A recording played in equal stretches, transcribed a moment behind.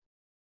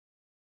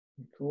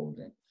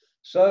Recording.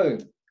 So,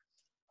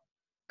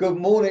 good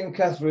morning,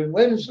 Catherine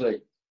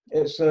Wensley.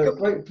 It's a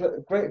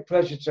great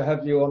pleasure to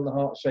have you on the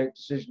Heart Shaped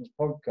Decisions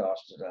podcast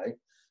today,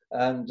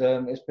 and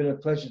it's been a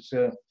pleasure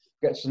to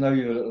get to know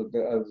you a little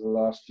bit over the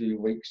last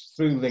few weeks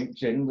through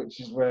LinkedIn,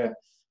 which is where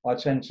I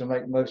tend to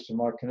make most of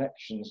my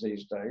connections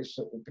these days,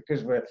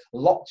 because we're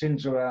locked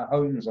into our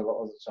homes a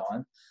lot of the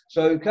time.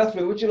 So,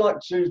 Catherine, would you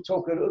like to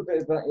talk a little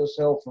bit about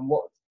yourself and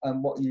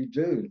what you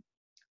do?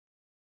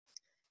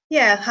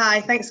 Yeah,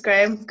 hi, thanks,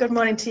 Graham. Good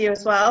morning to you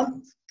as well.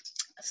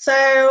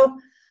 So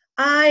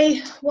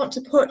I want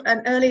to put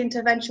an early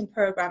intervention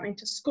program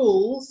into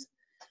schools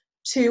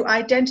to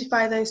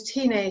identify those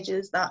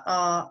teenagers that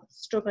are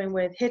struggling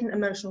with hidden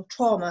emotional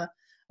trauma.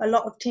 A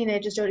lot of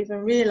teenagers don't even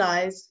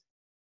realize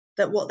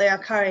that what they are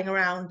carrying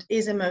around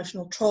is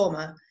emotional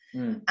trauma,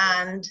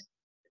 and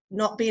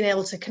not being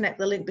able to connect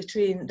the link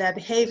between their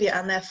behavior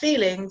and their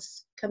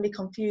feelings can be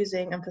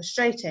confusing and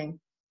frustrating.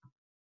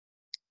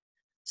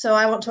 So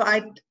I want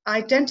to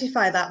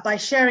identify that by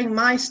sharing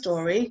my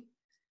story.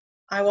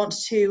 I want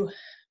to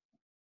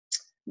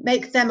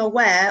make them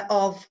aware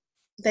of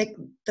the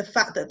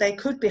fact that they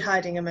could be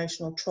hiding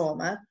emotional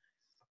trauma,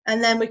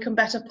 and then we can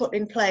better put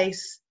in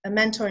place a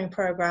mentoring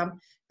program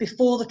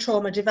before the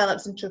trauma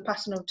develops into a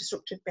pattern of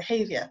destructive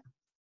behavior.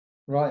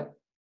 Right,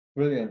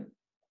 brilliant.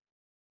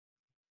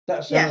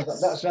 That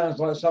sounds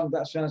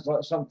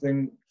like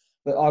something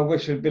that I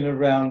wish had been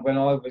around when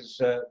I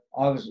was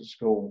at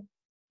school.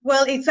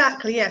 Well,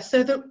 exactly, yes.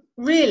 So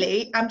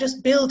really, I'm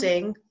just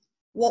building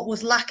what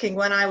was lacking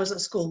when I was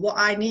at school, what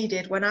I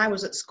needed when I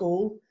was at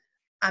school,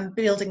 and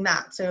building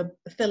that, so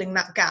filling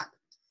that gap.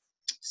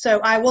 So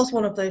I was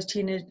one of those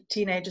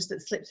teenagers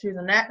that slipped through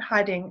the net,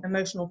 hiding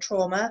emotional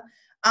trauma.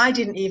 I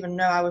didn't even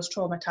know I was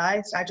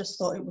traumatized. I just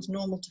thought it was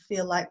normal to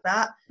feel like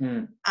that.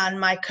 And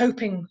my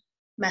coping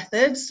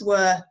methods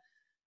were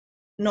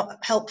not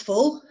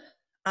helpful,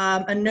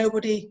 and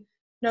nobody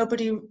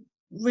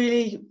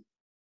really...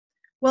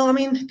 Well, I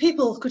mean,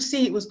 people could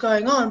see it was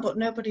going on, but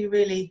nobody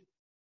really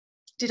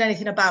did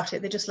anything about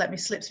it. They just let me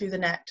slip through the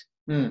net.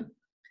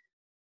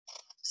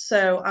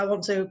 So I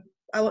want to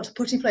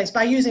put in place,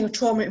 by using a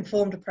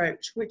trauma-informed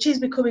approach, which is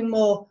becoming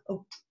more,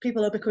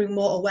 people are becoming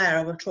more aware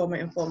of a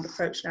trauma-informed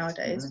approach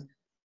nowadays.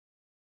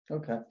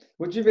 Okay.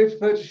 Would you be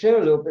prepared to share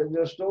a little bit of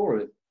your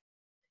story?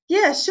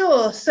 Yeah,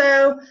 sure.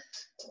 So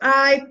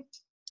I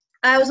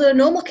was a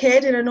normal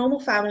kid in a normal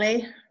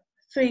family,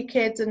 3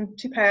 kids and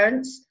 2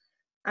 parents,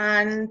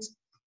 and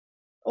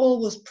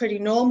all was pretty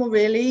normal,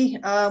 really.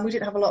 We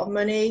didn't have a lot of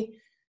money,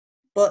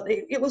 but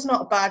it was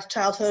not a bad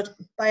childhood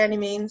by any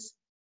means.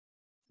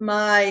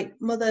 My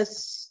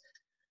mother's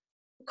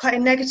quite a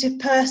negative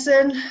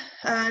person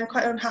and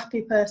quite an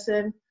unhappy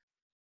person,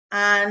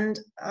 and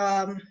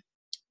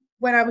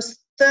when I was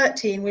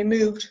 13 we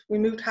moved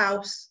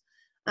house,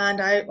 and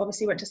I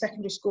obviously went to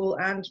secondary school,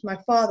 and my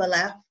father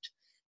left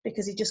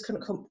because he just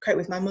couldn't cope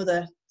with my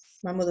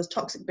mother's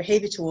toxic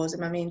behavior towards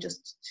him. I mean,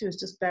 she was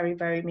just very,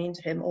 very mean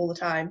to him all the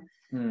time.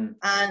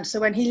 And so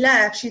when he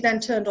left, she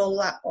then turned all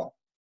that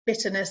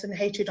bitterness and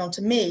hatred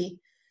onto me,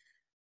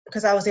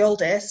 because I was the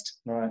oldest.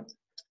 Right.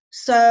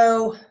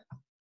 So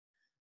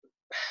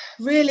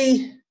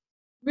really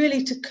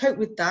to cope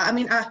with that, I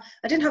mean, I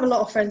didn't have a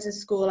lot of friends in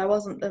school.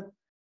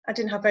 I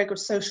didn't have very good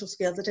social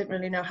skills. I didn't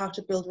really know how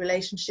to build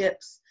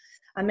relationships.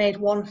 I made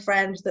one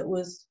friend that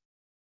was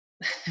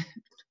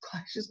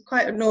she was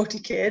quite a naughty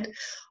kid,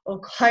 or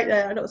quite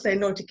I'm not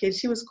saying naughty kid,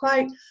 she was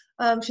quite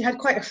she had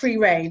quite a free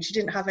range. She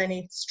didn't have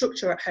any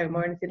structure at home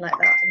or anything like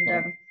that.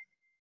 And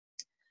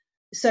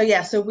so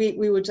yeah, so we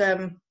would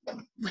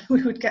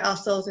we would get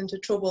ourselves into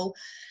trouble,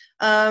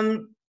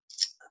 and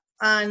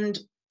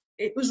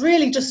it was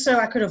really just so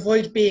I could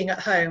avoid being at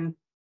home.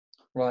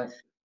 Right.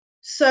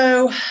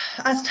 So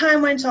as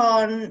time went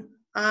on,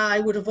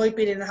 I would avoid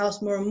being in the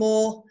house more and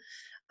more.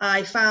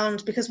 I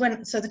found, because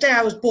the day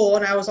I was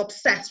born, I was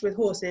obsessed with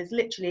horses,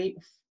 literally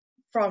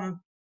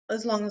from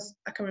as long as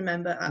I can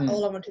remember.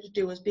 All I wanted to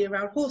do was be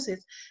around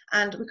horses,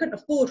 and we couldn't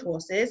afford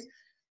horses.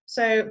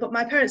 So, but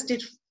my parents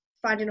did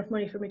find enough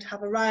money for me to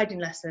have a riding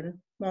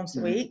lesson once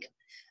a week.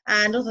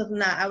 And other than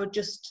that, I would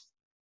just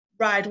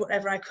ride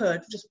whatever I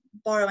could, just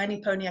borrow any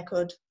pony I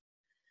could.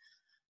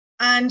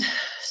 And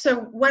so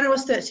when I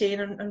was 13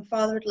 and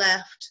father had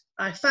left,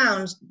 I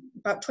found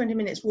about 20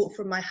 minutes walk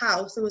from my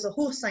house, there was a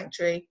horse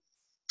sanctuary,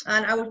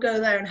 and I would go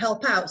there and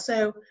help out.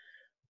 So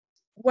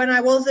when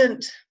I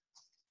wasn't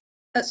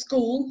at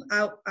school,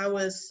 I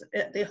was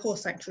at the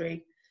horse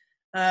sanctuary.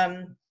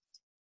 But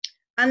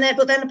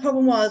then the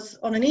problem was,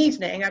 on an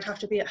evening, I'd have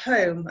to be at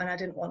home, and I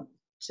didn't want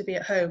to be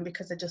at home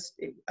because I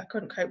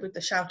couldn't cope with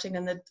the shouting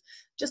and the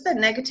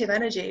negative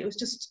energy. It was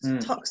just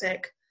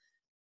toxic.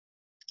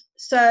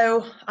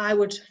 So I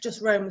would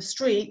just roam the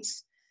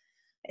streets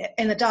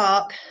in the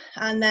dark,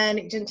 and then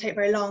it didn't take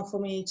very long for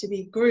me to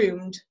be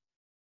groomed,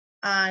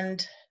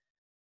 and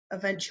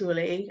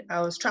eventually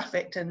I was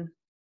trafficked and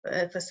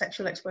for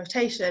sexual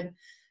exploitation.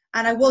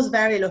 And I was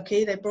very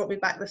lucky. They brought me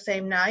back the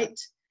same night,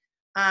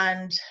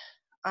 and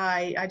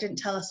I didn't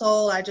tell us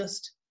all. I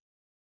just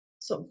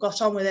sort of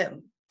got on with it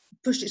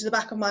pushed it to the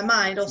back of my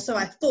mind, or so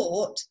I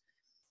thought.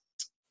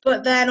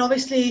 But then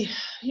obviously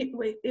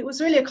it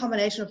was really a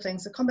combination of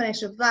things, a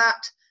combination of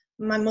that,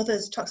 my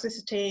mother's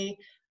toxicity,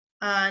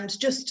 and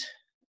just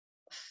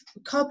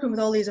coping with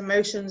all these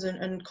emotions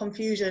and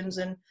confusions.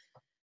 And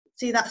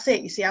see, that's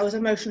it. You see, I was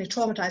emotionally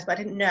traumatized, but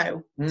I didn't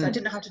know. So I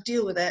didn't know how to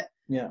deal with it.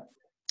 Yeah.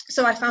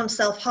 So I found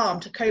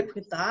self-harm to cope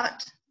with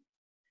that.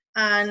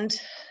 And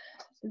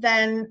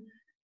then,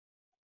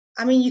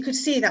 I mean, you could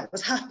see that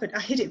was happening.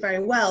 I hid it very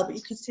well, but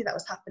you could see that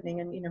was happening.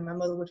 And, you know, my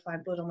mother would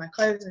find blood on my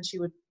clothes and she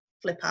would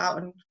flip out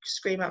and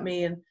scream at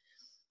me.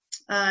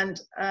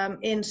 And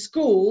in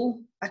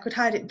school, I could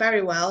hide it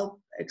very well,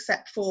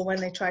 except for when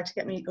they tried to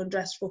get me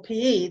undressed for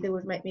PE. They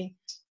would make me,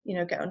 you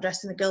know, get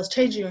undressed in the girls'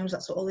 changing rooms.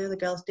 That's what all the other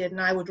girls did.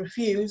 And I would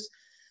refuse,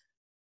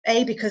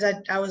 A, because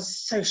I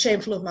was so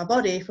shameful of my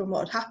body from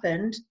what had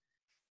happened,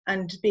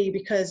 and B,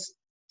 because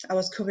I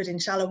was covered in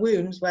shallow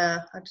wounds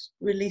where I'd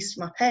released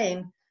my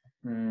pain.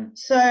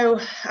 So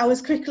I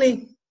was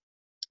quickly,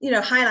 you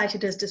know,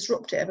 highlighted as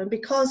disruptive. And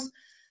because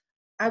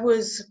I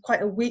was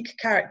quite a weak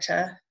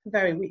character,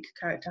 very weak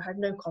character, I had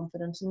no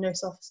confidence and no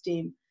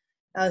self-esteem,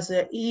 I was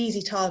an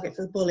easy target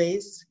for the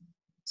bullies.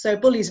 So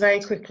bullies very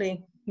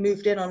quickly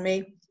moved in on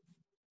me.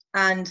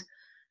 And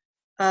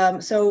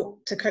so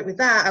to cope with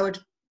that, I would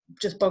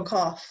just bunk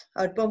off.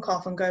 I would bunk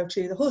off and go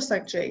to the horse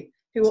sanctuary,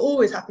 who were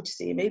always happy to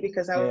see me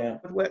because I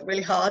would work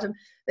really hard, and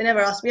they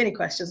never asked me any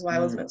questions while I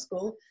wasn't at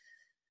school.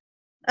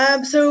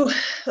 So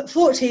at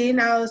 14,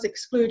 I was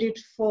excluded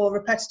for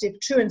repetitive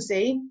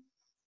truancy,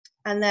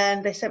 and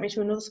then they sent me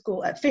to another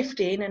school at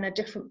 15 in a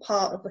different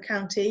part of the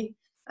county,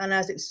 and I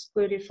was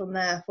excluded from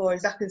there for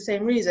exactly the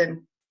same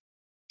reason.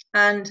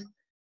 And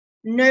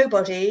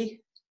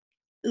nobody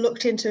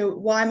looked into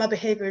why my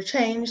behaviour had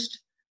changed,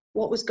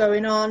 what was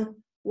going on,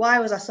 why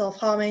was I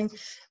self-harming.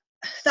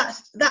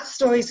 That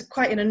story is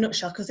quite in a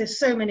nutshell, because there's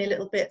so many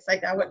little bits.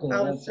 Like I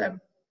was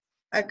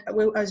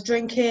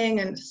drinking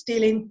and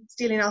stealing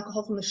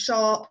alcohol from the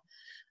shop,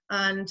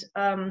 and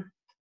I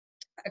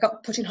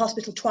got put in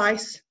hospital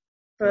twice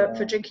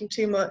for drinking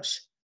too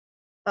much,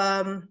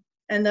 and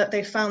that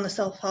they found the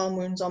self-harm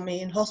wounds on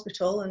me in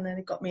hospital, and then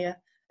they got me a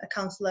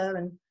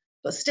counsellor,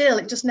 but still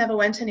it just never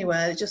went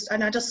anywhere. I just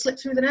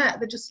slipped through the net.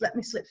 They just let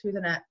me slip through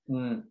the net.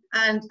 And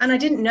I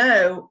didn't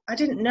know.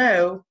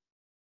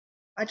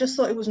 I just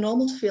thought it was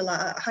normal to feel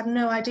that. I had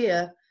no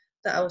idea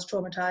that I was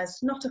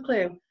traumatized, not a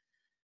clue.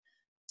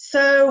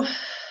 So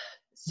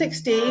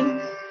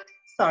 16,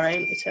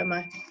 sorry,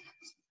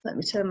 let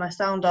me turn my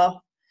sound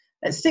off.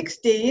 At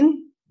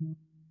 16,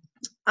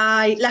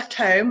 I left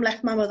home,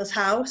 left my mother's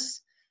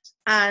house,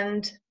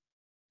 and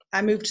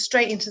I moved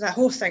straight into that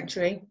horse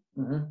sanctuary.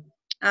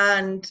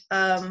 And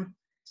I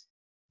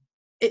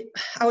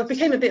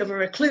became a bit of a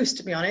recluse,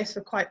 to be honest,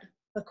 for quite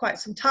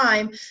some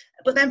time.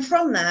 But then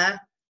from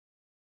there,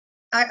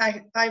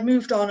 I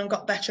moved on and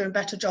got better and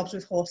better jobs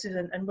with horses,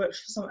 and worked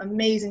for some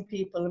amazing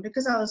people. And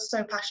because I was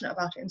so passionate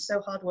about it and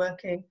so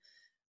hardworking,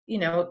 you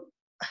know,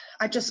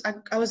 I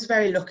was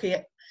very lucky.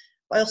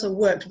 I also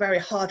worked very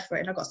hard for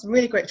it, and I got some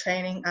really great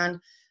training and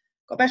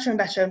got better and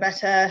better and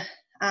better.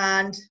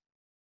 And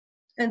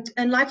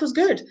life was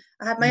good.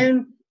 I had my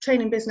own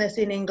training business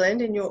in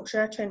England, in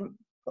Yorkshire.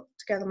 Put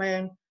together my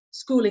own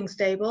schooling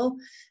stable,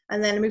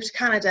 and then I moved to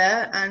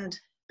Canada and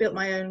built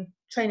my own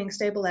training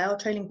stable there, or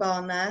training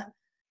barn there.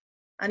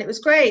 And it was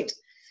great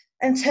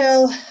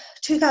until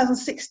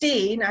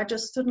 2016. I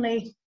just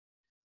suddenly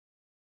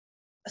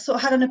sort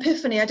of had an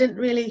epiphany. I didn't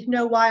really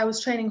know why I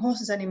was training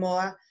horses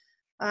anymore.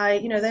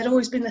 You know, they'd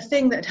always been the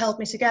thing that had held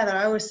me together.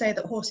 I always say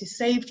that horses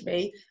saved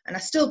me, and I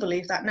still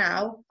believe that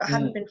now. If it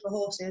hadn't been for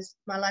horses,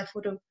 my life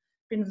would have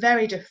been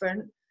very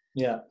different.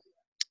 Yeah.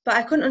 But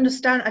I couldn't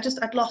understand.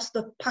 I'd lost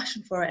the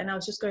passion for it, and I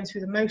was just going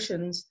through the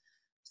motions.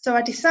 So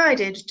I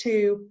decided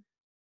to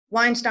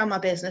wind down my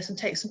business and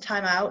take some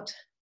time out,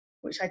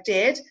 which I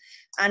did.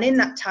 And in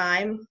that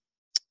time,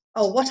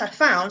 what I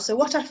found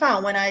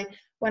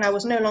when I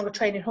was no longer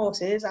training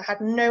horses, I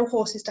had no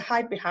horses to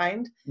hide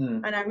behind.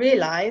 And I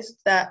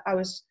realized that I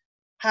was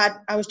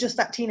just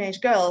that teenage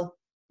girl.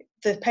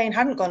 The pain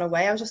hadn't gone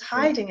away. I was just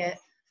hiding it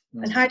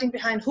and hiding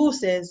behind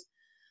horses.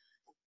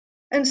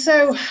 And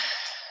so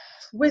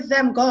with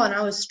them gone,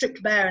 I was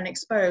stripped bare and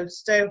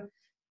exposed. So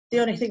the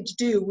only thing to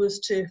do was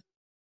to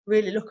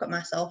really look at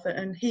myself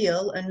and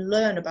heal and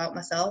learn about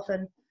myself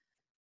and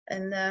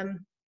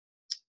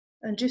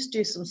just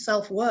do some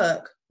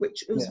self-work,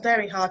 which was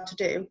very hard to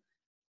do.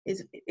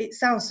 It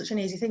sounds such an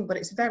easy thing, but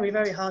it's very,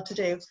 very hard to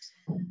do.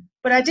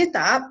 But I did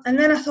that, and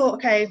then I thought,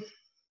 okay,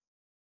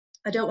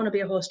 I don't want to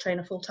be a horse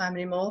trainer full-time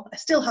anymore. I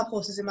still have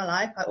horses in my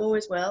life. I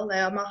always will. They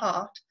are my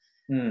heart.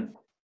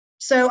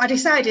 So I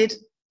decided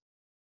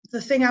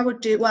the thing I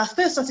would do, well,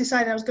 first I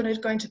decided I was going to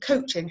go into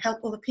coaching,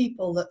 help other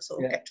people that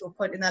sort of get to a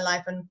point in their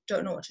life and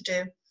don't know what to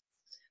do.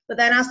 But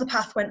then as the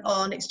path went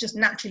on, it's just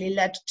naturally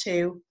led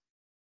to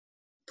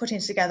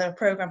putting together a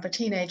program for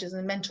teenagers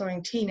and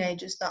mentoring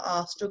teenagers that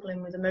are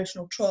struggling with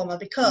emotional trauma,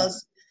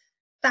 because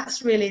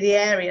that's really the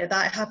area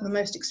that I have the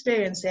most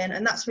experience in,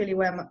 and that's really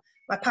where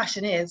my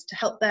passion is, to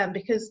help them.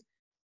 Because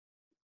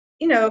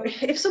you know,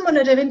 if someone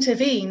had have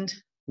intervened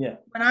Yeah.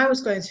 when I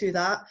was going through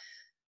that,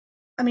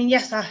 I mean,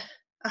 yes, I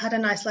had a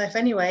nice life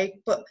anyway,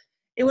 but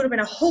it would have been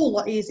a whole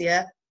lot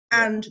easier.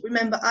 Yeah. And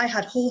remember, I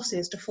had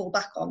horses to fall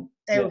back on.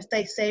 Yeah.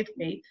 They saved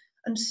me.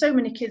 And so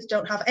many kids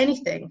don't have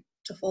anything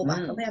to fall back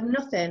on. They have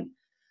nothing.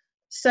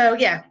 So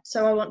yeah,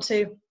 so I want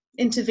to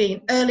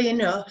intervene early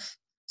enough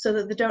so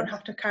that they don't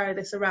have to carry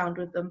this around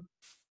with them.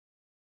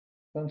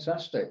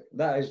 Fantastic.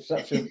 That is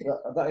such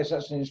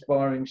an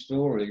inspiring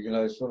story. You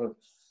know, sort of,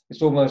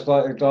 it's almost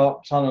like a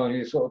dark tunnel.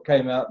 You sort of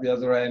came out the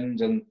other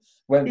end and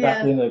went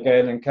back in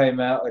again and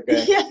came out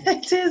again. Yeah,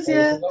 it is.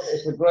 Yeah,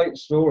 it's a great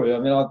story. I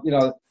mean,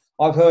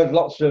 I've heard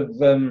lots of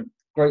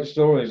great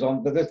stories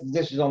but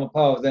this is on a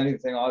par with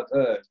anything I've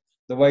heard.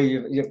 The way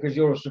because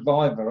you're a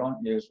survivor,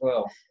 aren't you, as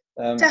well?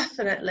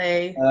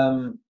 Definitely.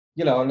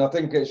 You know, and I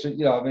think it's,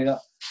 you know, I mean, I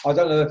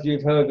don't know if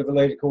you've heard of a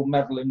lady called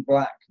Madeline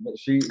Black, but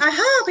I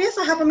have, yes,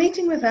 I have a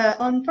meeting with her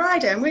on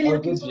Friday. I'm really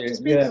looking forward to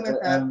speaking with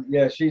her.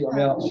 Yeah, she's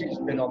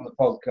been on the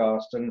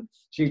podcast, and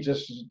she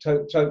just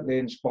totally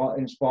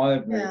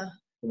inspired me. Yeah.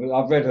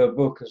 I've read her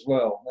book as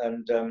well,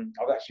 and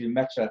I've actually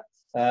met her.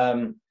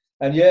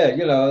 And yeah,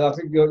 you know, I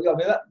think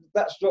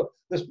that's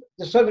there's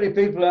so many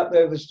people out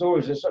there with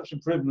stories. It's such a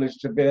privilege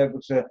to be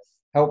able to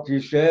help you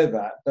share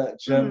that. But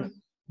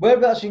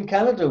whereabouts in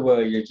Canada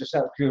were you, just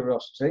out of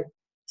curiosity?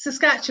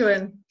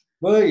 Saskatchewan.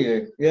 Were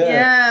you? Yeah.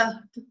 Yeah,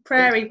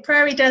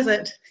 prairie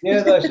desert.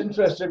 Yeah, that's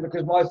interesting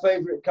because my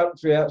favourite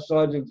country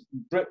outside of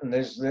Britain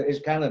is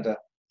Canada.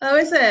 Oh,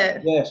 is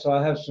it? Yes,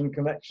 I have some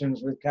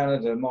connections with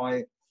Canada.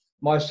 My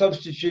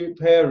substitute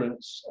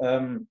parents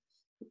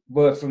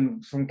were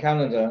from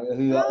Canada,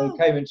 who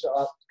came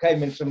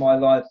into my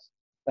life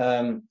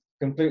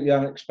completely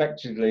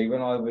unexpectedly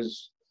when I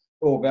was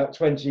about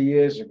 20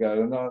 years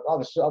ago, and I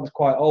was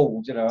quite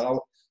old, you know. And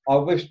I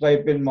wish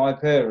they'd been my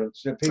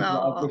parents, the people that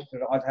I wished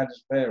that I'd had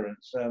as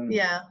parents.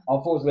 Yeah.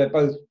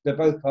 Unfortunately, they're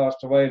both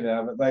passed away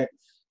now, but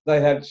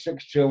they had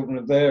 6 children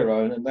of their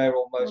own, and they're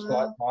almost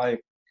like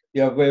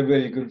we're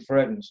really good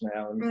friends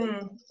now. And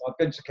I've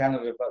been to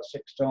Canada about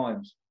 6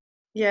 times.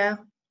 Yeah.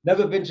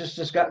 Never been to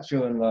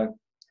Saskatchewan though.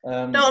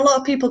 Not a lot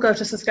of people go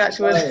to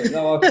Saskatchewan.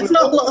 No, I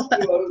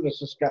flew over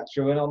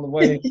Saskatchewan on the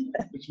way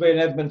between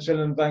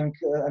Edmonton and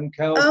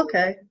Calgary.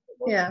 Okay.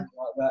 Yeah.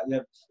 Like that.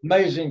 Yeah.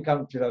 Amazing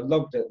country. I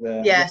loved it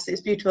there. Yes, it's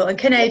beautiful. And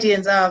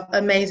Canadians are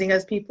amazing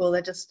as people.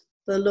 They're just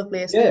the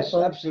loveliest people. Yes,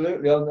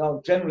 absolutely.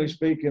 Generally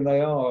speaking, they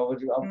are.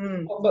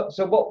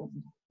 So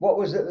what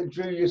was it that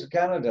drew you to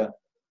Canada?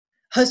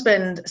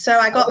 Husband. So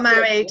I got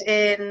married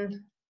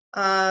in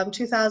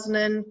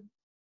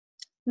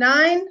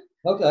 2009.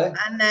 Okay.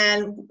 And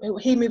then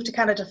he moved to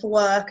Canada for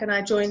work, and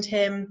I joined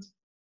him.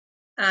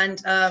 And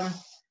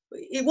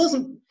it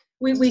wasn't.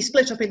 We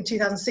split up in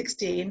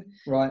 2016,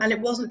 right? And it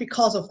wasn't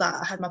because of that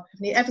I had my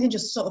epiphany. Everything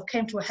just sort of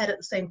came to a head at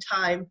the same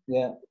time.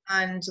 Yeah.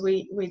 And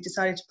we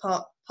decided to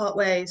part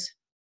ways.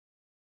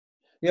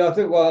 Yeah, I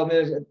think. Well, I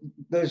mean,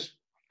 there's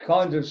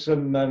kind of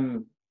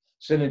some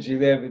synergy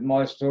there with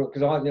my story,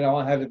 because I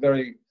had a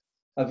very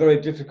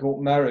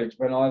difficult marriage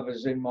when I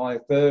was in my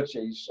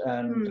 30s,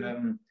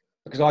 and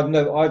because I'd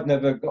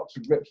never got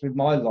to grips with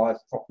my life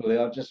properly.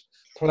 I just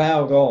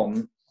ploughed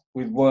on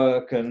with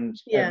work and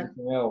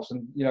everything else,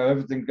 and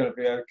everything's going to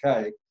be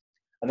okay.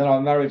 And then I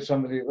married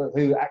somebody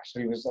who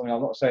actually was, I mean,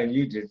 I'm not saying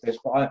you did this,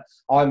 but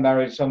I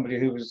married somebody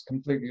who was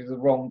completely the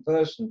wrong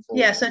person for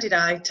me. Yeah, so did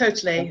I,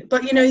 totally.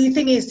 But the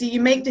thing is, you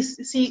make this,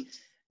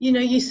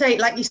 you say,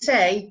 like you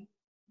say,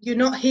 you're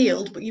not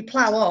healed, but you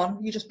plough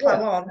on, you just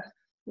plough on,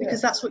 because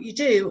that's what you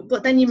do.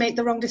 But then you make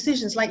the wrong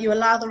decisions, like you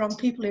allow the wrong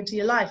people into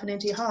your life and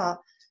into your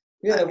heart.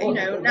 Yeah,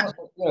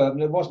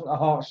 it wasn't a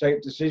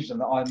heart-shaped decision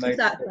that I made to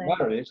get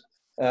married.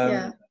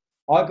 I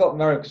got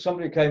married because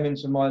somebody came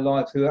into my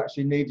life who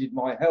actually needed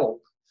my help,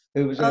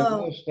 who was in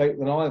a worse state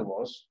than I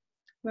was.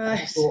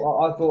 Right. I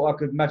thought I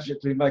could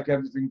magically make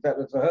everything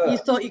better for her. You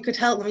thought you could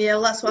help them,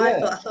 well, that's what I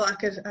thought. I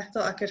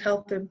thought I could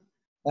help him.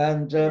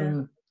 And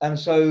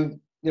so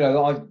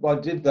I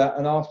did that,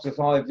 and after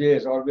 5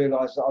 years, I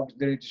realised that I was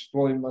really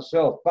destroying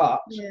myself.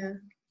 But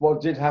what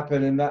did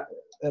happen at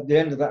the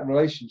end of that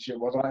relationship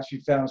was I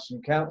actually found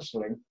some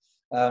counselling,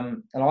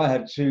 and I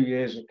had 2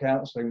 years of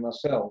counselling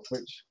myself,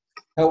 which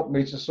helped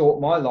me to sort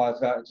my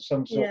life out into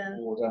some sort of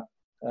order.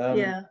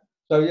 So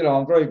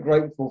I'm very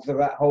grateful for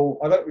that whole.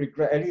 I don't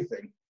regret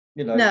anything,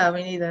 No,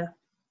 me neither.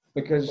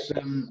 Because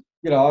I'm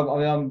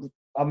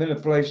in a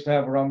place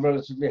now where I'm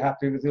relatively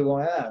happy with who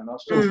I am. I'm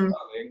still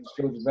growing,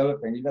 still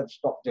developing. You never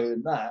stop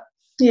doing that.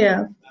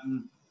 Yeah.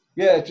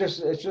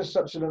 It's just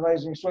such an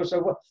amazing story.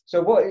 So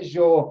what is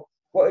your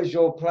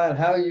plan?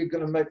 How are you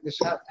going to make this?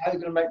 How are you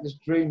going to make this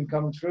dream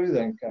come true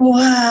then, Kat?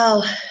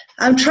 Well,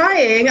 I'm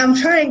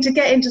trying to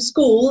get into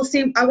school.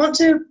 See, I want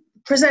to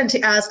present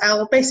it as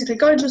I'll basically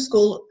go into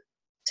school,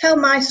 tell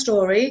my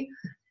story,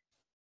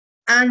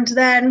 and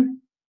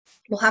then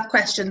we'll have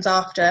questions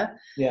after.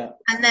 Yeah.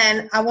 And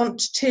then I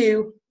want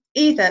to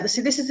this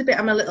is a bit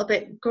I'm a little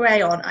bit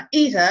grey on. I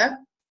either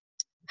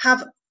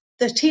have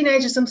the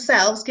teenagers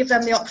themselves, give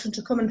them the option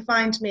to come and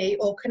find me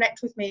or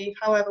connect with me,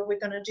 however we're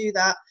going to do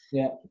that.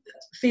 Yeah.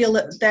 Feel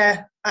that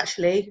they're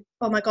actually,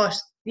 oh my gosh,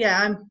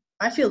 yeah,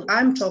 I feel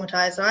I'm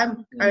traumatized,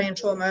 I'm carrying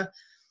trauma.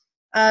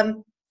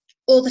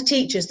 Or the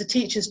teachers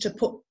to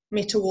put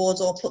me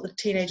towards, or put the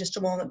teenagers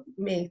towards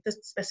me, the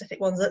specific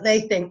ones that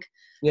they think.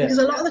 Yeah. Because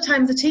a lot of the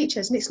time the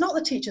teachers, and it's not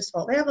the teachers'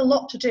 fault, they have a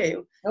lot to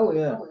do. Oh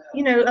yeah.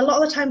 You know, a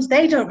lot of the times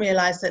they don't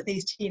realise that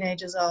these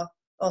teenagers are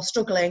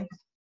struggling.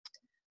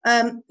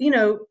 You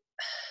know,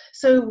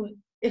 so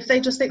if they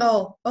just think,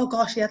 oh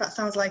gosh, yeah, that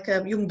sounds like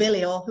young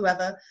Billy or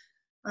whoever,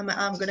 I'm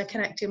going to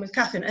connect him with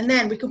Catherine, and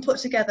then we can put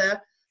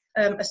together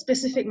a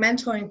specific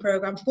mentoring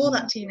program for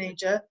that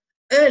teenager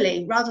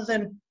early, rather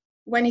than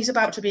when he's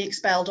about to be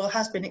expelled or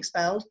has been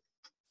expelled.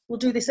 We'll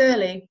do this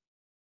early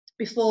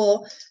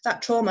before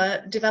that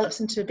trauma develops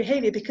into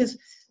behaviour, because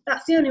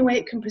that's the only way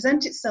it can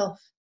present itself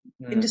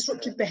in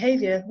disruptive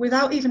behaviour.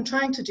 Without even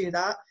trying to do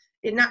that,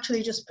 it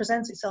naturally just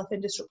presents itself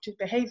in disruptive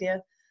behaviour.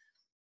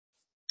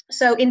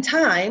 So in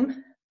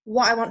time,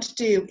 what I want to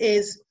do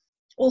is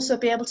also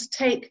be able to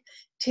take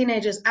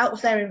teenagers out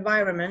of their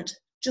environment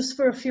just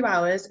for a few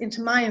hours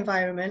into my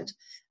environment,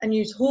 and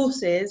use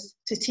horses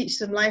to teach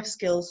them life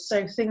skills.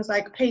 So things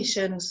like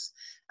patience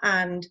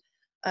and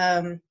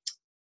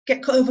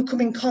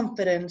overcoming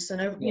confidence,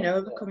 and you know,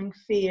 overcoming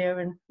fear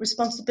and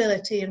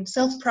responsibility and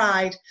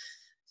self-pride.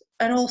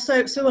 And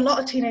also, so a lot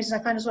of teenagers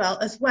I find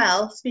as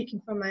well,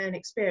 speaking from my own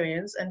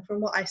experience and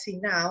from what I see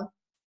now,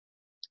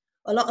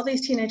 a lot of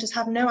these teenagers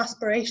have no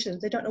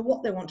aspirations. They don't know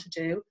what they want to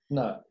do.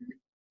 No.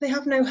 They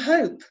have no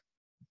hope.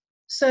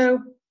 So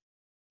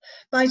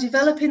by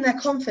developing their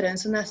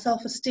confidence and their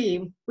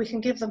self-esteem, we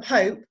can give them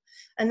hope,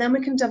 and then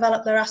we can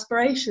develop their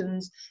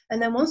aspirations.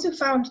 And then once they've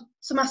found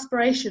some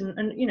aspiration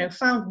and, you know,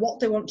 found what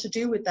they want to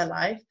do with their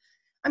life,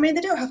 I mean,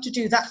 they don't have to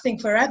do that thing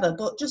forever,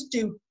 but just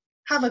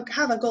have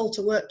a goal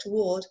to work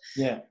toward.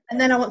 Yeah.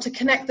 And then I want to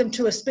connect them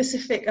to a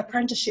specific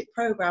apprenticeship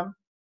program.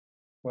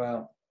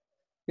 Wow.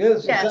 Yeah,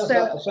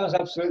 it sounds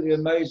absolutely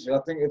amazing. I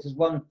think if there's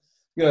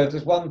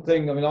one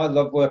thing, I mean, I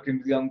love working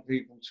with young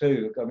people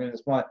too. I mean,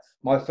 it's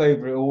my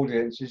favourite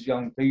audience is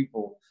young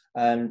people.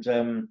 And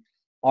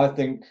I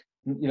think,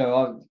 you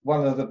know,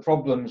 one of the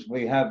problems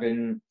we have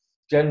in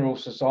general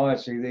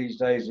society these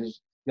days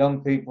is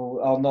young people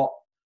are not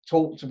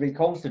taught to be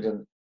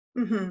confident.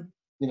 Mm-hmm.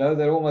 You know,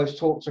 they're almost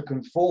taught to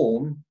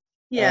conform.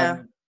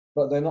 Yeah.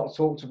 But they're not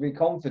taught to be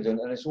confident.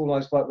 And it's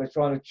almost like they're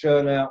trying to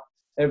churn out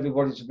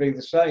everybody to be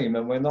the same,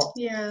 and we're not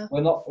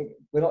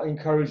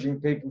encouraging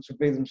people to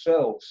be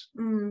themselves,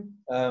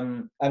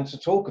 and to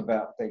talk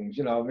about things.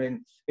 You know, I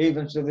mean,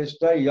 even to this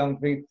day, young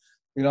people.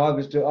 You know, I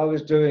was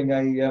doing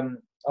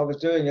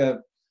a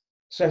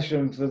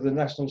session for the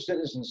National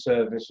Citizen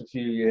Service a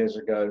few years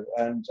ago,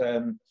 and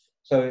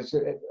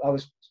I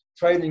was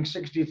training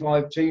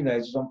 65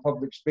 teenagers on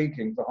public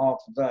speaking for half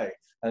a day,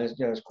 and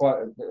it's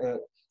quite.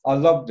 I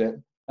loved it,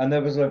 and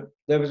there was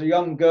a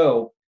young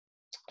girl.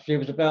 She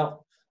was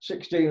about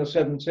 16 or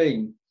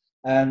 17,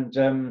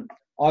 and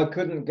I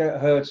couldn't get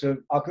her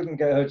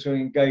to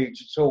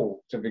engage at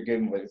all to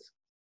begin with.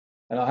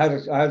 And I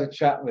had a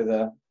chat with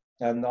her,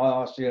 and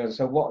I asked her,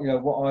 so what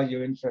are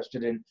you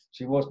interested in?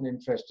 She wasn't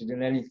interested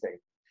in anything.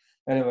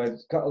 Anyway, to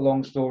cut a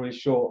long story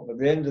short, at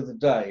the end of the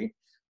day,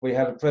 we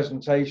had a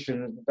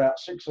presentation of about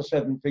 6 or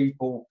 7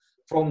 people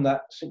from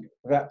that,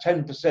 about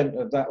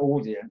 10% of that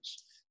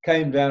audience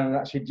came down and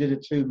actually did a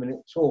 2-minute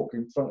talk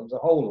in front of the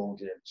whole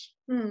audience.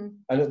 And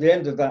at the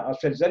end of that, I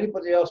said, has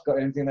anybody else got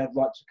anything they'd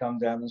like to come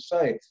down and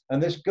say?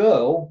 And this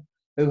girl,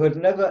 who had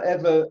never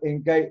ever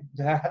engaged,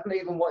 hadn't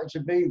even wanted to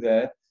be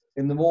there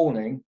in the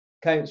morning,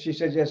 she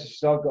said, yes, she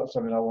said, I've got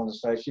something I want to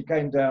say. She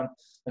came down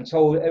and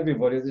told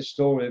everybody this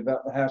story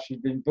about how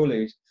she'd been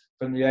bullied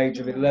from the age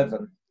of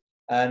 11.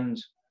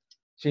 And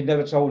she'd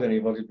never told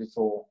anybody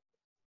before.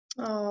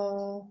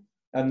 Oh.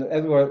 And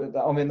everywhere,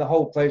 I mean, the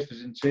whole place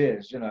was in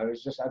tears. You know,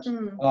 it's just.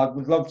 I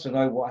would love to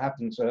know what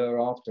happened to her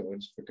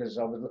afterwards, because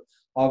I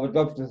would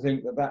love to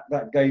think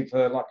that gave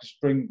her like a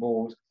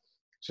springboard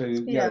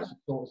to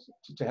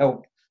to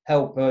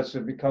help her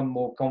to become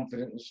more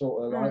confident and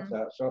sort her life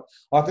out. So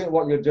I think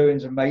what you're doing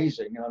is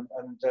amazing,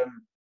 and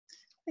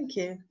thank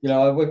you. You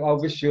know, I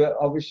wish you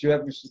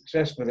every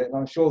success with it, and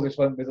I'm sure this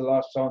won't be the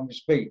last time we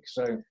speak.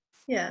 So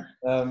yeah,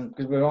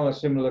 because we're on a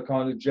similar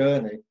kind of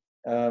journey.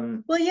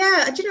 Well,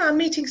 yeah, do you know, I'm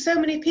meeting so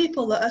many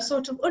people that are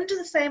sort of under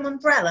the same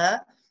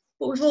umbrella,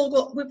 but we've all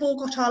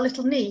got our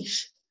little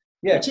niche,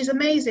 which is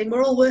amazing.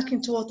 We're all working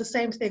toward the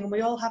same thing, and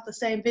we all have the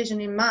same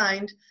vision in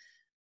mind,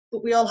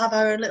 but we all have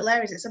our own little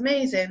areas. It's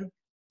amazing.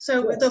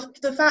 So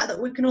the fact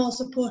that we can all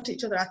support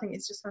each other, I think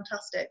it's just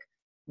fantastic.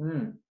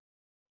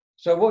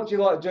 So what do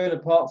you like doing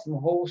apart from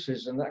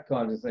horses and that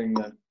kind of thing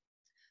then?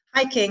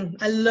 Hiking.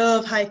 I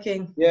love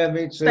hiking. Yeah,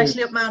 me too.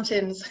 Especially up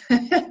mountains.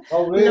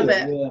 Oh, really? Love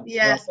it. Yeah.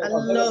 Yes, I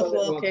love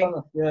walking.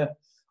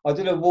 I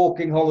did a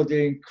walking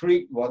holiday in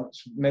Crete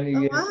once, many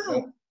years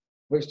ago.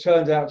 which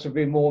turned out to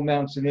be more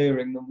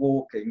mountaineering than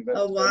walking. But,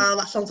 Oh wow,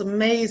 that sounds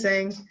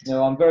amazing. you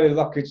know, I'm very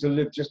lucky to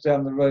live just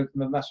down the road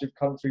from a massive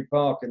country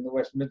park in the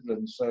West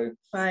Midlands, so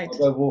Right. I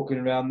go walking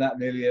around that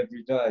nearly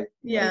every day.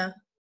 Yeah.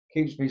 It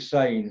keeps me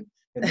sane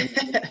in these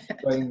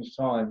strange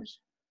times.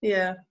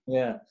 Yeah.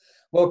 Yeah.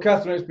 Well,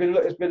 Catherine,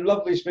 it's been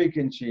lovely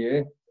speaking to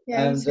you.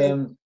 Yeah, you And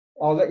too.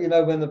 I'll let you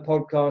know when the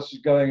podcast is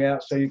going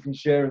out so you can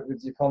share it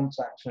with your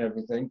contacts and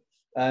everything.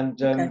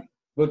 And Okay.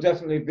 we'll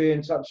definitely be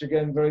in touch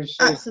again very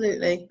soon.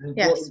 Absolutely.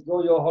 Yes.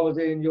 Enjoy your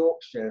holiday in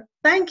Yorkshire.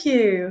 Thank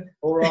you.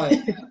 All right.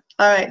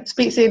 All right.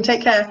 Speak soon.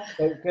 Take care.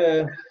 Take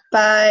care.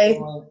 Bye.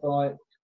 Bye. Bye.